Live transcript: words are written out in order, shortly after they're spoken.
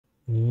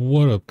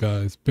What up,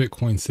 guys?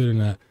 Bitcoin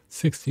sitting at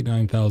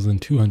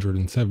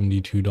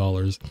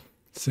 $69,272,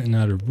 sitting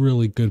at a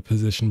really good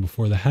position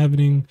before the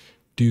halving.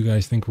 Do you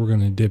guys think we're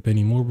going to dip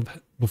any more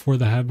before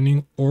the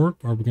halving, or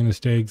are we going to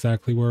stay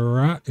exactly where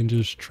we're at and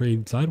just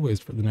trade sideways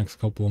for the next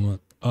couple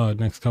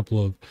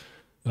of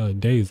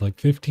days, like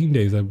 15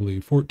 days, I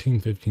believe,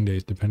 14, 15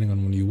 days, depending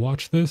on when you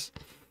watch this.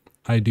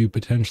 I do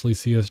potentially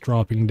see us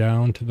dropping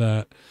down to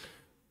that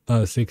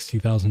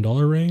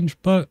 $60,000 range,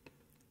 but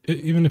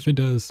even if it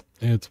does,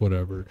 it's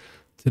whatever.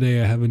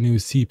 Today I have a new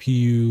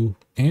CPU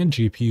and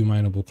GPU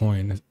mineable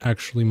coin. It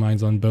actually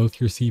mines on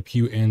both your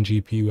CPU and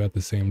GPU at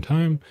the same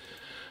time.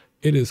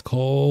 It is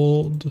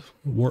called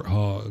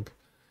Warthog.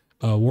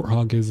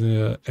 Warthog is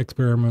an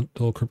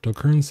experimental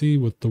cryptocurrency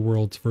with the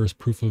world's first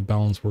proof of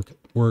balance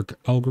work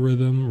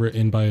algorithm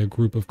written by a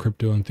group of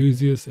crypto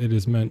enthusiasts. It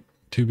is meant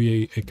to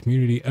be a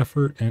community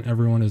effort, and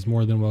everyone is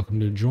more than welcome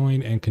to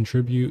join and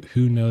contribute.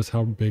 Who knows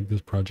how big this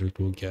project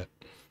will get.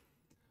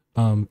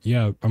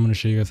 Yeah, I'm going to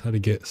show you guys how to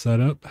get set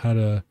up, how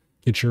to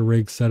get your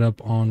rig set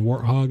up on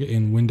Warthog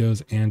in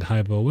Windows and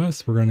Hive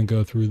OS. We're going to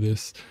go through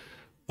this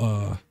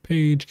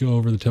page, go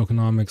over the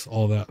tokenomics,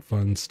 all that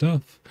fun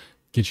stuff,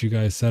 get you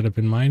guys set up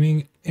in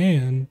mining,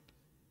 and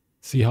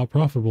see how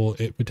profitable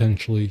it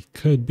potentially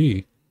could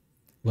be.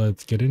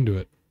 Let's get into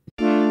it.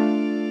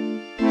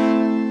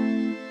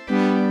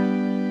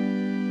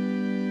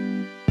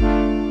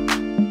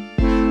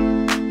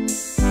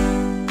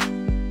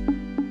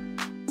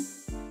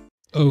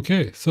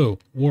 Okay, so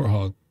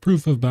Warthog,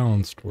 proof of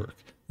balanced work.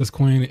 This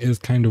coin is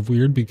kind of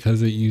weird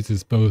because it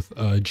uses both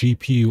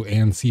GPU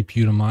and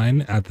CPU to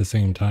mine at the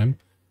same time.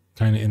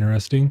 Kind of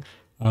interesting.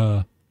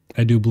 I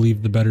do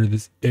believe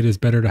it is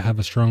better to have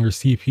a stronger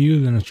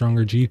CPU than a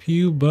stronger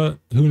GPU, but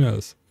who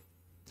knows?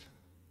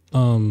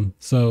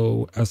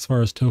 So as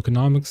far as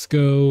tokenomics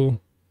go,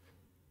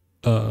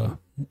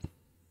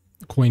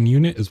 coin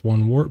unit is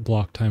 1 Wart,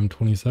 block time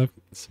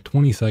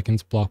 20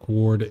 seconds, block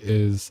reward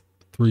is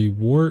 3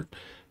 Wart.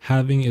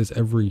 Halving is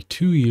every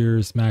 2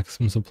 years,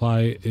 maximum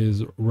supply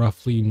is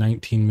roughly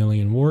 19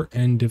 million Wart,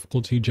 and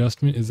difficulty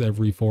adjustment is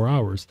every 4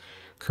 hours.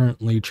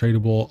 Currently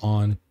tradable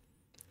on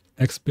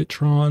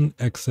Xbitron,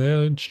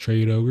 Xeggex,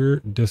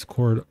 TradeOgre,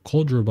 Discord,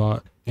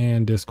 CuldraBot,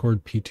 and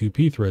Discord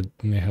P2P thread.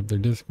 And they have their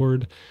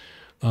Discord.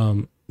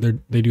 They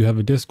do have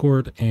a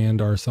Discord and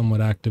are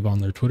somewhat active on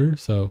their Twitter.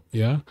 So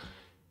yeah.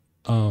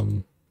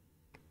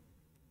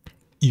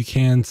 You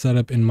can set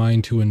up and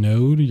mine to a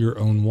node your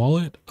own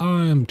wallet.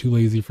 I'm too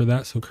lazy for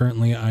that, so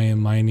currently I am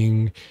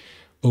mining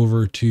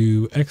over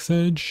to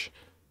Xeggex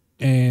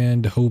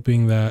and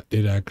hoping that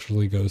it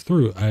actually goes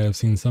through. I have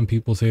seen some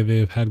people say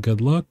they've had good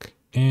luck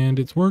and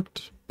it's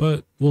worked,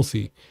 but we'll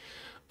see.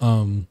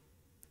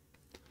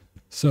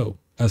 So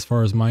as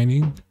far as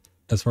mining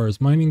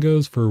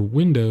goes, for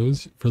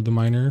Windows, for the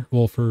miner,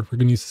 well, we're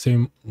going to use the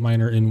same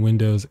miner in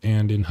Windows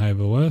and in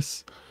Hive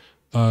OS.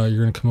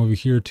 You're going to come over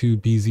here to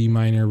BZ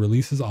miner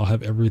releases. I'll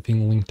have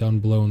everything linked down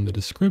below in the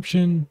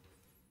description.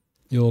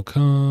 You'll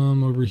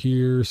come over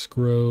here,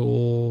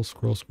 scroll.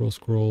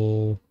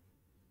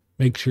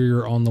 Make sure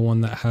you're on the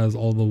one that has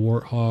all the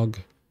Warthog.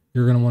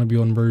 You're going to want to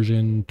be on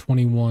version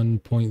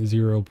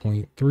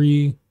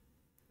 21.0.3.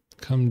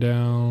 Come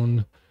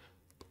down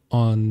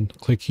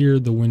click here,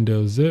 the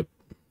Windows zip.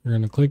 You're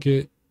going to click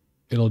it.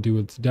 It'll do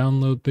its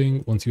download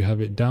thing. Once you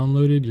have it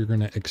downloaded, you're going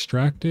to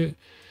extract it.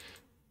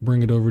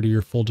 Bring it over to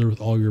your folder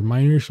with all your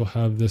miners. You'll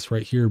have this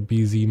right here,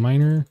 BZ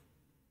miner.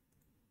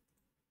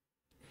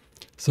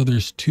 So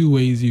there's 2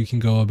 ways you can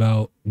go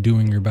about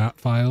doing your bat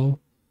file.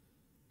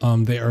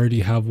 They already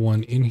have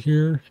one in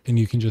here, and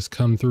you can just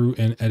come through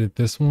and edit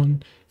this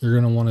one. You're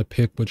going to want to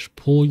pick which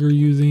pool you're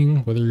using,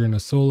 whether you're in a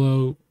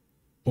solo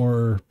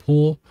or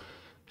pool,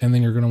 and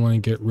then you're going to want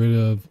to get rid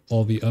of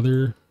all the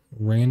other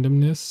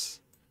randomness.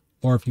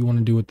 Or if you want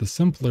to do it the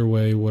simpler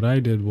way, what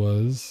I did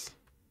was,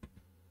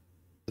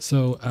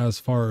 so as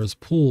far as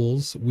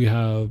pools, we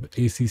have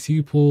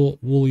ACC pool,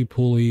 Woolly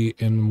Pooley,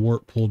 and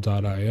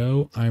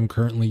wartpool.io. I'm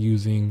currently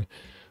using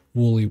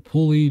Woolly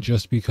Pooley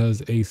just because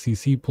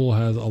ACC pool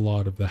has a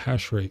lot of the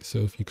hash rate. So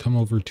if you come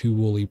over to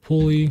Woolly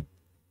Pooley,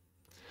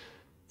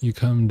 you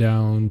come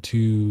down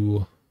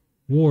to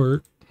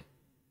Wart,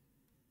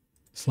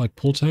 select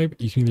pool type.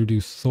 You can either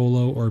do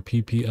solo or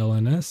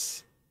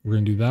PPLNS. We're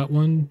going to do that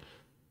one.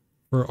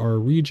 For our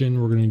region,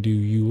 we're going to do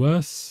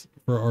US.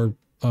 For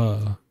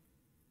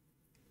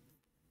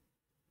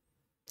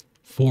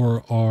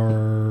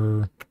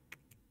our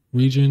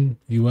region,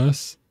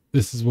 US,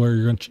 this is where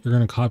you're going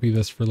to copy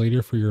this for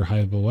later for your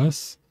Hive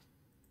OS.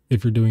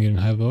 If you're doing it in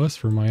Hive OS,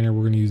 for miner,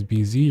 we're going to use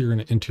BZ. You're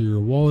going to enter your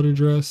wallet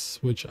address,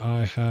 which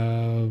I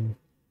have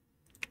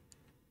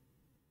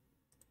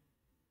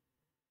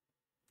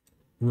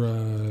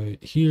right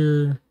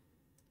here.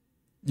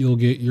 You'll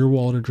get your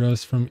wallet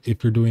address from,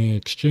 if you're doing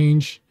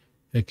exchange,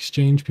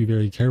 be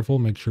very careful.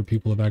 Make sure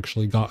people have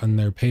actually gotten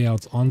their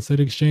payouts on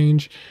said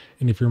exchange.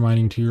 And if you're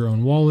mining to your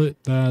own wallet,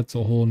 that's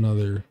a whole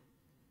nother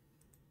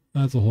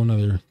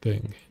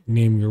thing.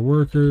 Name your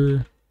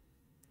worker.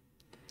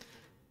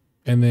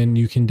 and then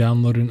you can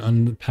download and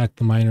unpack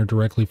the miner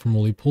directly from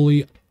Woolly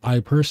Poly. I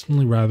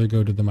personally rather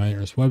go to the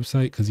miner's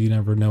website because you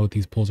never know what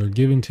these pools are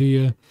giving to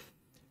you.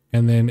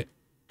 And then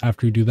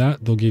after you do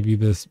that, they'll give you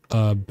this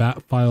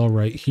bat file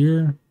right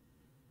here.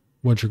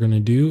 What you're going to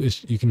do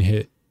is you can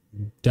hit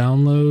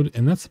download,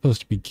 and that's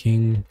supposed to be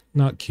king,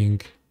 not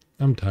kink.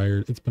 I'm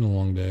tired. It's been a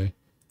long day.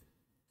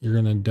 You're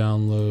going to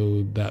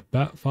download that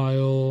bat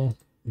file,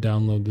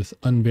 download this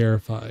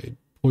unverified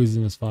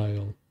poisonous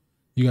file.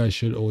 You guys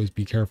should always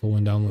be careful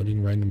when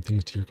downloading random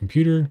things to your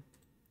computer.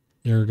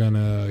 You're going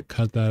to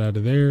cut that out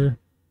of there.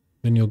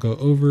 Then you'll go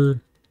over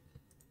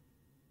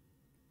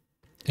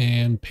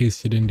and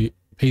paste it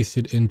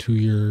into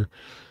your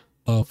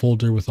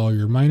folder with all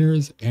your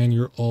miners, and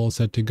you're all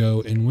set to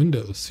go in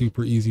Windows.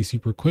 Super easy,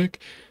 super quick.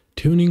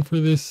 Tuning for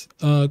this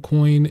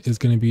coin is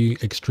going to be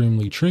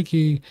extremely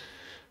tricky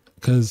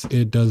because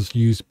it does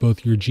use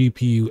both your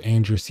GPU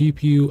and your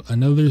CPU.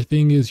 Another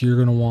thing is you're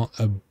going to want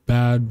a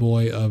bad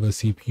boy of a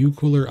CPU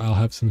cooler. I'll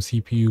have some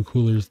CPU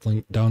coolers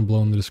linked down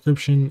below in the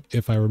description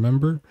if I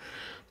remember,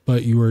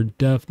 but you are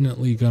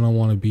definitely going to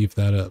want to beef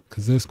that up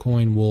because this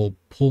coin will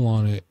pull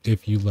on it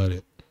if you let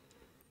it.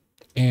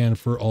 And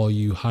for all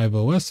you Hive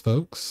OS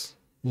folks,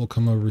 we'll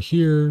come over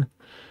here.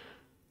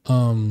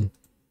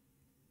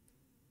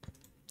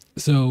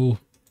 So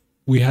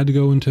we had to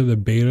go into the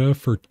beta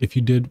for, if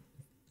you did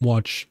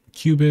watch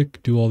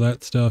Cubic, do all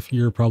that stuff,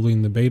 you're probably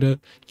in the beta.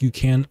 You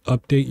can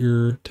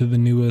update to the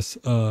newest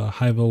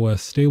Hive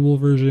OS stable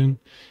version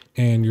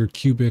and your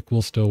Cubic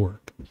will still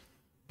work.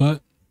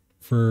 But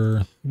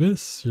for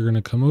this, you're going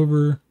to come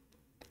over,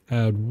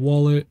 add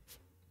wallet.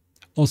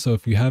 Also,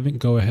 if you haven't,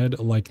 go ahead,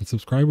 like and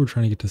subscribe. We're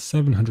trying to get to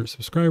 700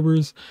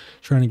 subscribers,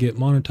 trying to get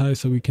monetized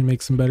so we can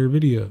make some better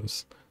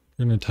videos.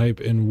 You're going to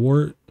type in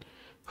Wart.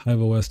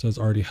 Hive OS does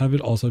already have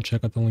it. Also,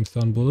 check out the links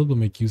down below. They'll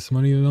make you some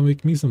money and they'll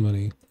make me some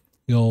money.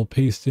 You'll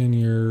paste in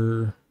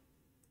your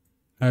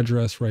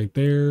address right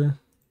there.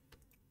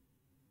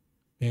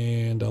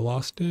 And I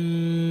lost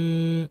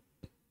it.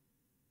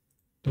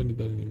 Don't need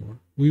that anymore.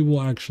 We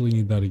will actually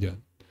need that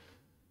again.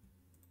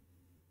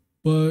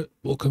 But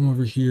we'll come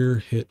over here,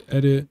 hit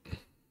edit.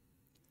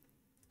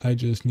 I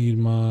just need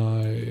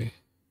my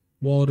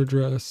wallet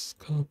address,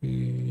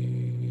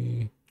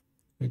 copy,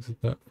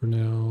 exit that for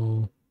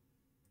now.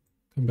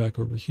 Come back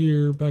over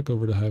here, back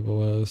over to Hive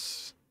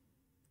OS.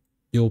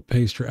 You'll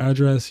paste your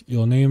address,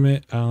 you'll name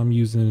it. I'm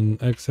using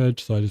Xeggex,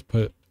 so I just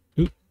put,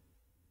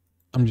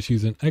 I'm just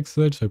using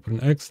Xeggex, so I put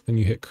an X, then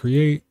you hit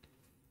create.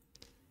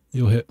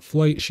 You'll hit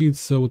flight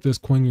sheets. So with this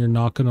coin, you're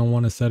not going to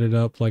want to set it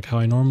up like how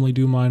I normally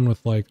do mine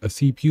with like a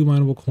CPU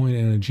mineable coin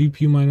and a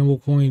GPU mineable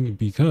coin,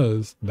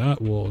 because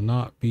that will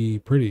not be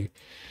pretty.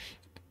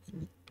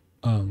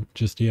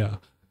 Yeah.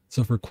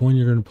 So for coin,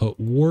 you're going to put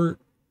Wart,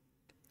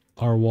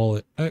 our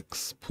wallet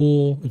X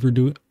pool. If you're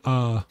doing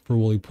for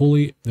Woolly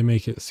Poly, they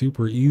make it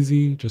super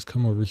easy. Just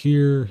come over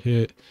here,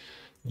 hit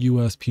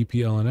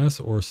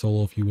USPPLNS or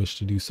solo if you wish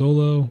to do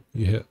solo.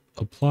 You hit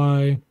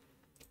apply.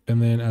 And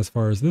then as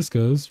far as this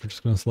goes, we're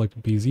just going to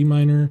select BZ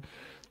miner.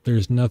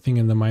 There's nothing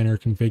in the miner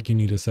config you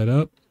need to set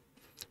up.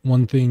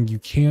 One thing you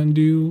can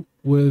do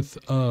with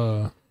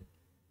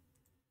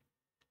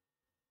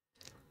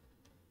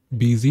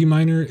BZ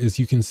miner is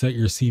you can set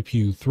your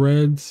CPU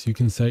threads, you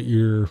can set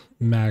your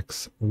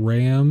max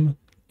RAM,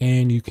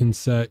 and you can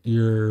set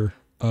your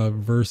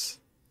verse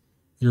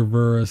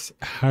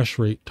hash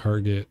rate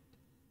target.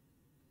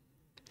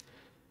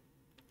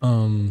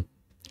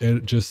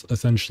 It just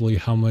essentially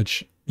how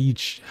much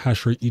each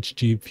hash rate each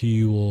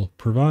GPU will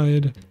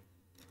provide.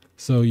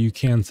 So you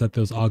can set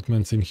those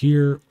augments in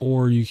here,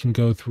 or you can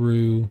go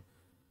through.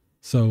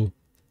 So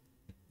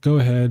go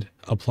ahead,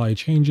 apply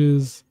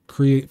changes,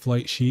 create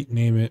flight sheet,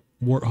 name it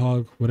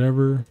Warthog,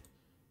 whatever.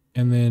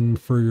 And then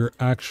for your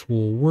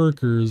actual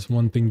workers,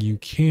 one thing you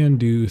can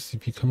do is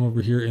if you come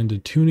over here into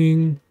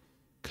tuning,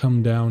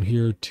 come down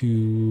here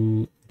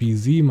to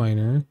BZ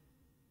miner,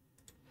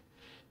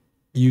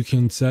 you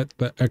can set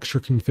the extra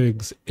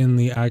configs in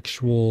the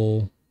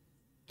actual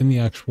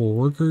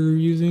worker you're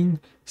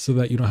using, so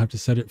that you don't have to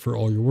set it for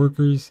all your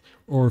workers.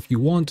 Or if you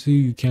want to,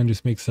 you can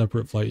just make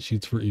separate flight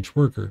sheets for each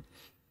worker.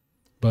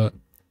 But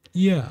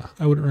yeah,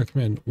 I wouldn't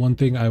recommend. One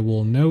thing I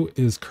will note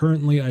is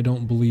currently I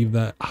don't believe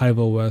that Hive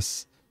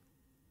OS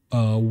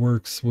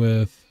works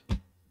with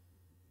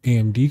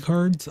AMD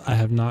cards. I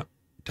have not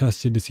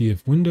tested to see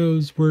if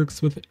Windows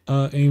works with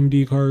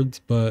AMD cards,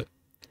 but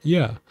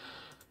yeah.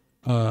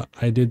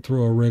 I did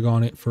throw a rig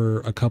on it for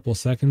a couple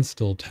seconds,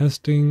 still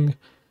testing.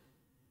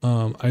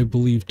 I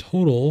believe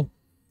total,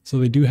 so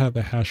they do have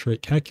a hash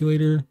rate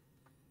calculator.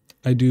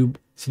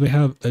 So they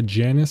have a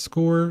Janus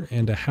score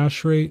and a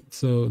hash rate,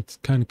 so it's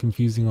kind of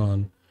confusing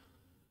on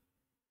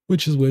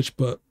which is which,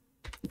 but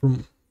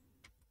from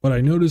what I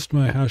noticed,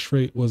 my hash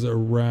rate was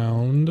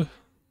around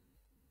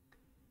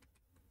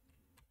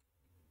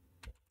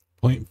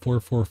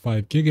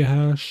 0.445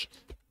 gigahash.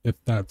 If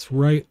that's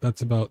right,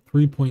 that's about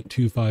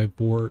 3.25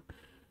 Wart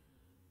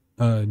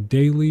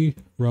daily,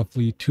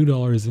 roughly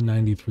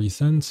 $2.93,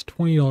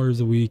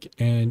 $20 a week,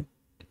 and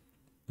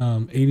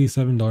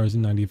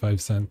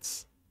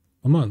 $87.95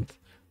 a month.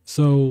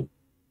 So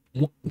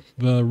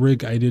the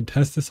rig I did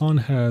test this on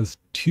has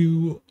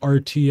two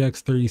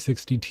RTX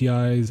 3060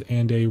 Ti's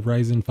and a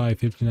Ryzen 5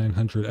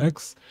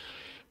 5900X,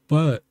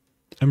 but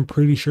I'm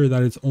pretty sure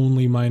that it's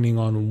only mining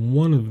on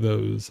one of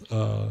those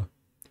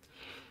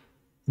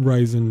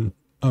Ryzen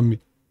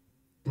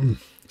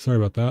sorry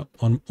about that,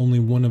 on only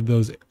one of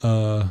those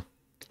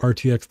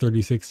RTX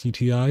 3060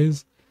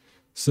 Ti's.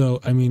 So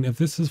I mean, if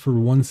this is for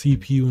one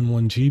CPU and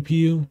one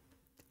GPU,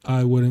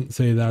 I wouldn't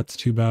say that's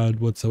too bad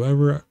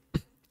whatsoever.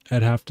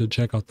 I'd have to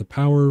check out the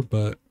power,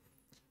 but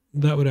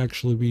that would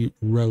actually be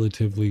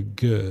relatively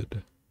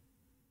good.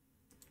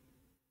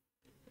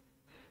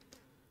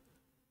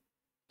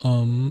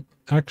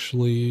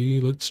 Actually,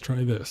 let's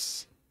try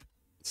this.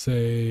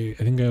 Say,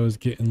 I think I was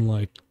getting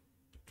like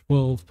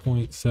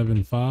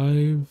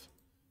 12.75,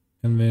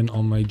 and then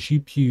on my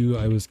GPU,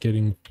 I was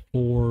getting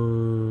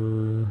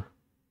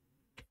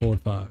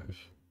 4.45.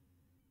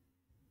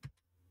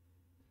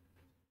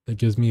 That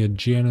gives me a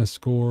JANA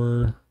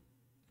score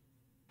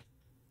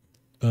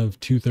of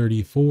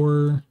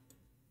 234.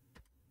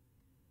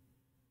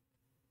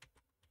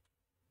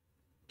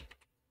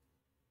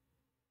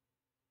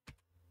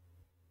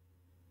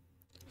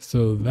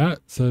 So that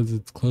says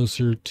it's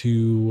closer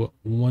to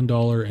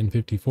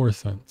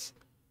 $1.54.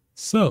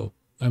 So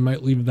I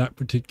might leave that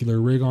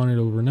particular rig on it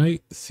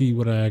overnight, see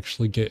what I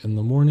actually get in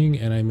the morning,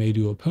 and I may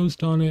do a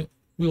post on it.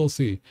 We'll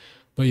see.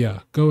 But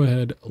yeah, go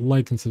ahead,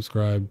 like and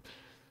subscribe.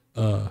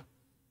 Trying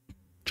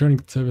to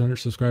get 700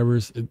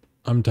 subscribers.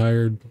 I'm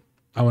tired.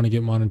 I want to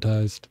get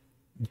monetized.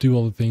 Do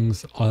all the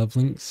things. I'll have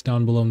links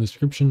down below in the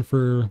description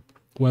for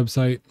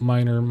website,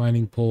 miner,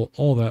 mining pool,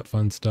 all that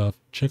fun stuff.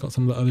 Check out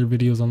some of the other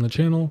videos on the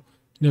channel.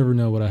 You never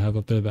know what I have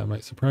up there that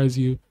might surprise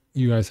you.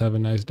 You guys have a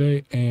nice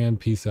day and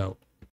peace out.